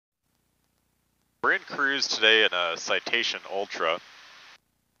We're in cruise today in a Citation Ultra,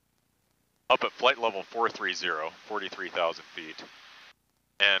 up at flight level 430, 43,000 feet.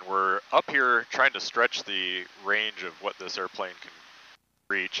 And we're up here trying to stretch the range of what this airplane can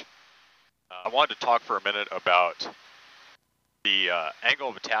reach. I wanted to talk for a minute about the angle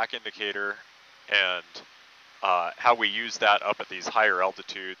of attack indicator and how we use that up at these higher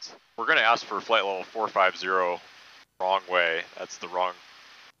altitudes. We're going to ask for flight level 450 wrong way. That's the wrong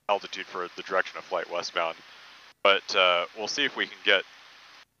altitude for the direction of flight westbound. But we'll see if we can get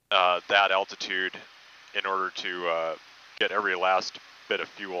that altitude in order to get every last bit of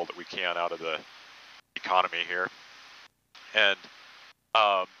fuel that we can out of the economy here. And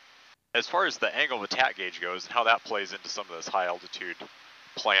as far as the angle of attack gauge goes and how that plays into some of this high altitude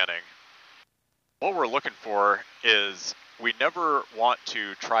planning, what we're looking for is we never want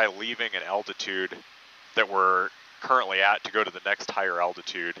to try leaving an altitude that we're currently at to go to the next higher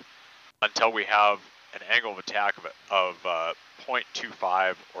altitude until we have an angle of attack of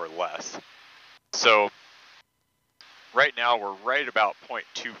 0.25 or less. So right now we're right about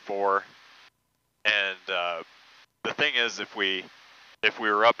 0.24, and the thing is, if we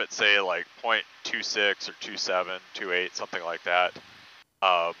were up at say like 0.26 or 27, 28, something like that,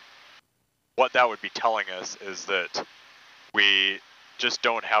 what that would be telling us is that we just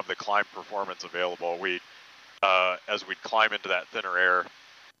don't have the climb performance available. As we'd climb into that thinner air,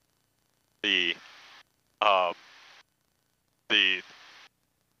 the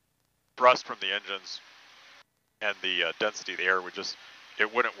thrust from the engines and the density of the air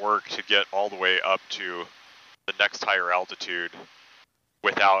it wouldn't work to get all the way up to the next higher altitude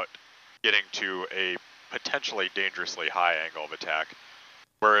without getting to a potentially dangerously high angle of attack.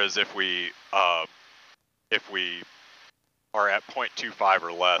 Whereas if we are at 0.25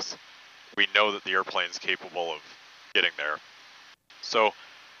 or less, we know that the airplane's capable of getting there. So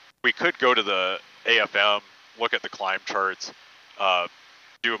we could go to the AFM, look at the climb charts,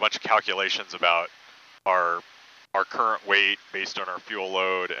 do a bunch of calculations about our current weight based on our fuel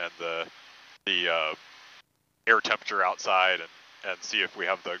load and the air temperature outside, and see if we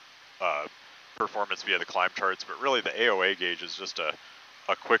have the performance via the climb charts. But really the AOA gauge is just a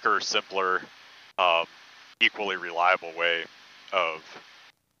quicker, simpler, equally reliable way of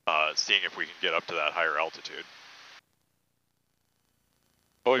seeing if we can get up to that higher altitude.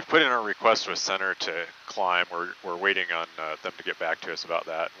 Well, we've put in our request with center to climb. We're waiting on them to get back to us about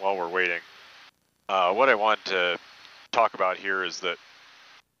that. While we're waiting, what I want to talk about here is that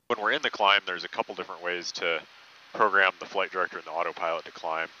when we're in the climb, there's a couple different ways to program the flight director and the autopilot to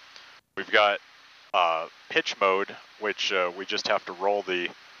climb. We've got pitch mode, which we just have to roll the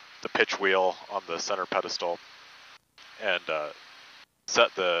pitch wheel on the center pedestal and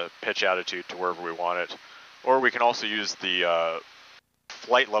set the pitch attitude to wherever we want it. Or we can also use the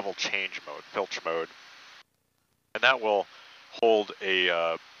flight level change mode, filch mode, and that will hold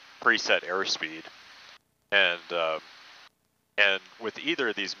a preset airspeed. And with either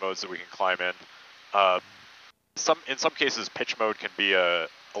of these modes that we can climb in, in some cases pitch mode can be a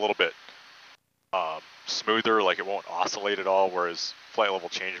little bit smoother, like it won't oscillate at all, whereas flight level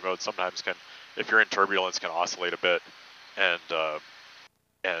change mode sometimes can, if you're in turbulence, can oscillate a bit and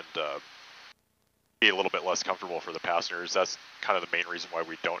be a little bit less comfortable for the passengers. That's kind of the main reason why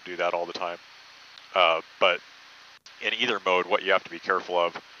we don't do that all the time. But in either mode, what you have to be careful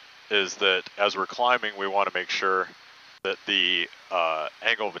of is that as we're climbing, we want to make sure that the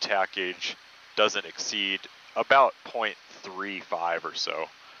angle of attack gauge doesn't exceed about 0.35 or so.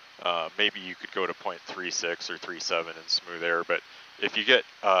 Maybe you could go to 0.36 or 0.37 in smooth air, but if you get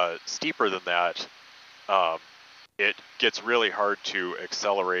steeper than that, it gets really hard to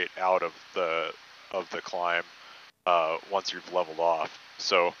accelerate out of the climb once you've leveled off.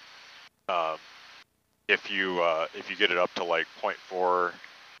 So if you get it up to like 0.4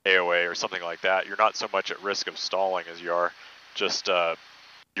 AOA or something like that, you're not so much at risk of stalling as you are just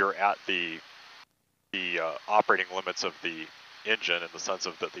you're at the operating limits of the engine, in the sense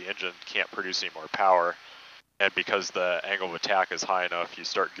of that the engine can't produce any more power, and because the angle of attack is high enough, you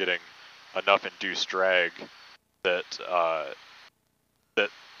start getting enough induced drag that that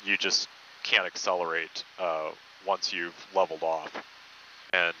you just can't accelerate once you've leveled off,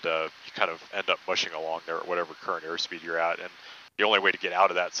 and you kind of end up mushing along there at whatever current airspeed you're at, and the only way to get out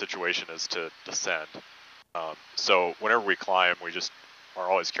of that situation is to descend. So whenever we climb, we just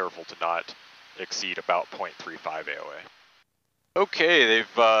are always careful to not exceed about 0.35 AOA. Okay,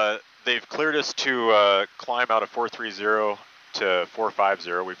 they've cleared us to climb out of 430 to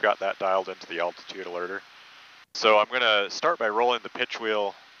 450. We've got that dialed into the altitude alerter. So I'm going to start by rolling the pitch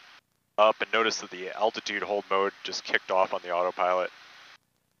wheel up, and notice that the altitude hold mode just kicked off on the autopilot.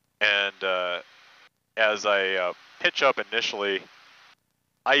 And as I pitch up initially,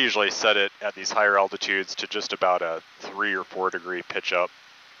 I usually set it at these higher altitudes to just about a 3 or 4 degree pitch up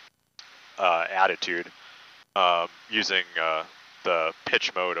attitude using the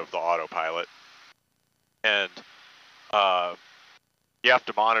pitch mode of the autopilot. And you have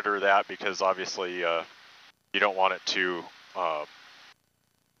to monitor that because obviously you don't want it to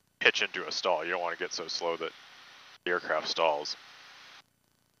pitch into a stall. You don't want to get so slow that the aircraft stalls.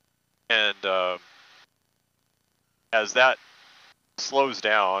 And as that slows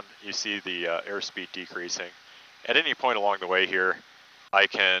down, you see the airspeed decreasing. At any point along the way here, I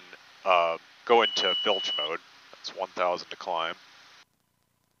can go into filch mode. That's 1,000 to climb.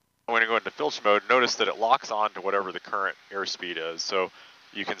 I'm going to go into filch mode. Notice that it locks on to whatever the current airspeed is. So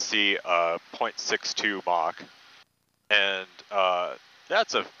you can see 0.62 Mach. And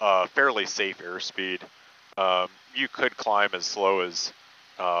that's a fairly safe airspeed. You could climb as slow as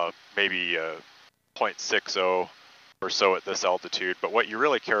maybe 0.60 or so at this altitude, but what you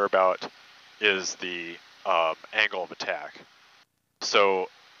really care about is the angle of attack. So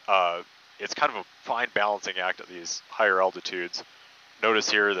it's kind of a fine balancing act at these higher altitudes. Notice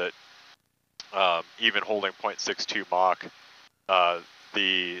here that even holding 0.62 Mach,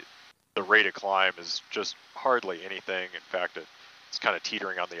 the rate of climb is just hardly anything. In fact, it's kind of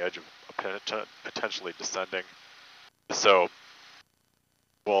teetering on the edge of potentially descending. So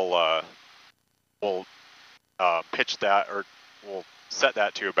we'll pitch that, or we'll set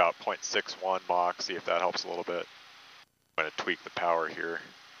that to about 0.61 Mach, see if that helps a little bit. I'm going to tweak the power here,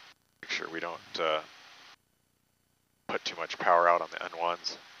 make sure we don't put too much power out on the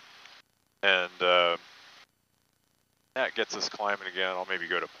N1s. And that gets us climbing again. I'll maybe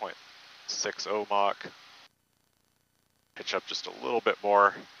go to 0.60 Mach, pitch up just a little bit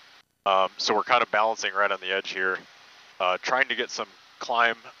more. So we're kind of balancing right on the edge here, trying to get some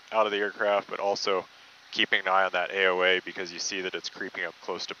climb out of the aircraft, but also keeping an eye on that AOA because you see that it's creeping up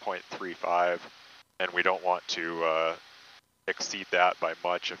close to 0.35, and we don't want to exceed that by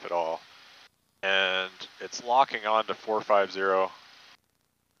much, if at all. And it's locking on to 450.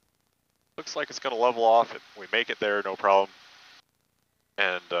 Looks like it's going to level off. If we make it there, no problem.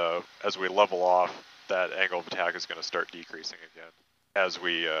 And as we level off, that angle of attack is going to start decreasing again. As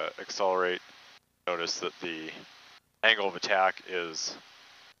we accelerate, notice that the angle of attack is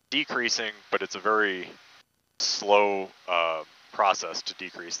decreasing, but it's a very slow process to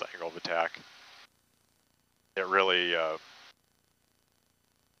decrease the angle of attack. It really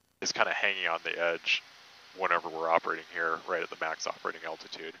is kind of hanging on the edge whenever we're operating here, right at the max operating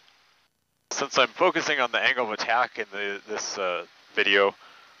altitude. Since I'm focusing on the angle of attack in this video,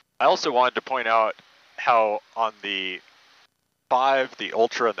 I also wanted to point out how on the 5, the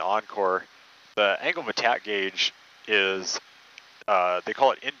Ultra, and the Encore, the angle of attack gauge is, they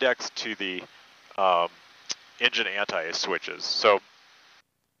call it indexed to the engine anti-ice switches. So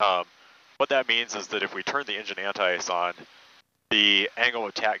what that means is that if we turn the engine anti-ice on, the angle of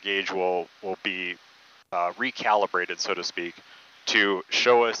attack gauge will be recalibrated, so to speak, to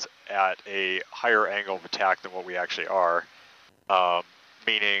show us at a higher angle of attack than what we actually are,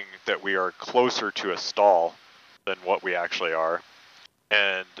 meaning that we are closer to a stall than what we actually are.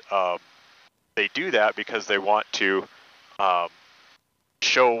 And they do that because they want to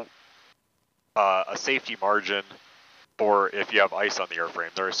show a safety margin for if you have ice on the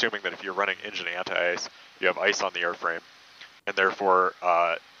airframe. They're assuming that if you're running engine anti-ice, you have ice on the airframe, and therefore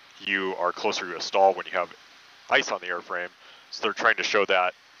you are closer to a stall when you have ice on the airframe. So they're trying to show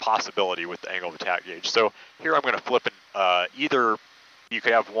that possibility with the angle of attack gauge. So here I'm going to flip either you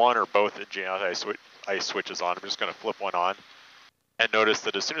could have one or both engine anti-ice switches on. I'm just going to flip one on, and notice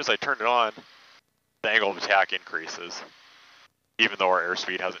that as soon as I turn it on, the angle of attack increases. Even though our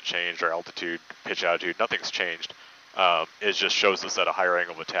airspeed hasn't changed, our altitude, pitch attitude, nothing's changed. It just shows us at a higher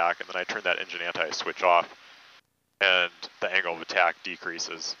angle of attack, and then I turn that engine anti-ice switch off, and the angle of attack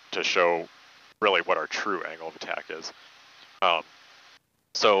decreases to show really what our true angle of attack is.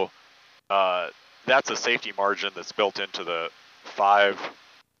 So that's a safety margin that's built into the 5,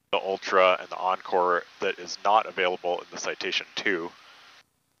 the Ultra, and the Encore that is not available in the Citation 2.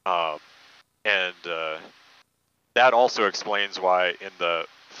 And that also explains why in the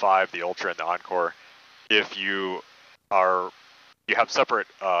 5, the Ultra, and the Encore, if you have separate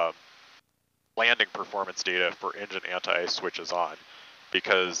landing performance data for engine anti-ice switches on,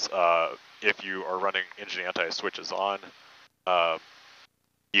 because if you are running engine anti-ice switches on,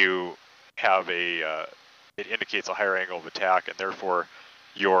 you have it indicates a higher angle of attack, and therefore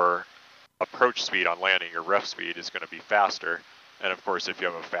your approach speed on landing, your ref speed, is going to be faster. And of course, if you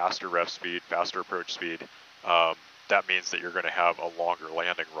have a faster ref speed, faster approach speed, that means that you're going to have a longer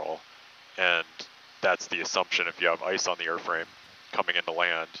landing roll. And that's the assumption. If you have ice on the airframe coming into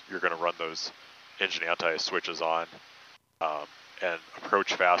land, you're going to run those engine anti-ice switches on and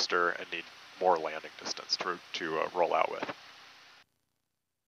approach faster and need more landing distance to roll out with.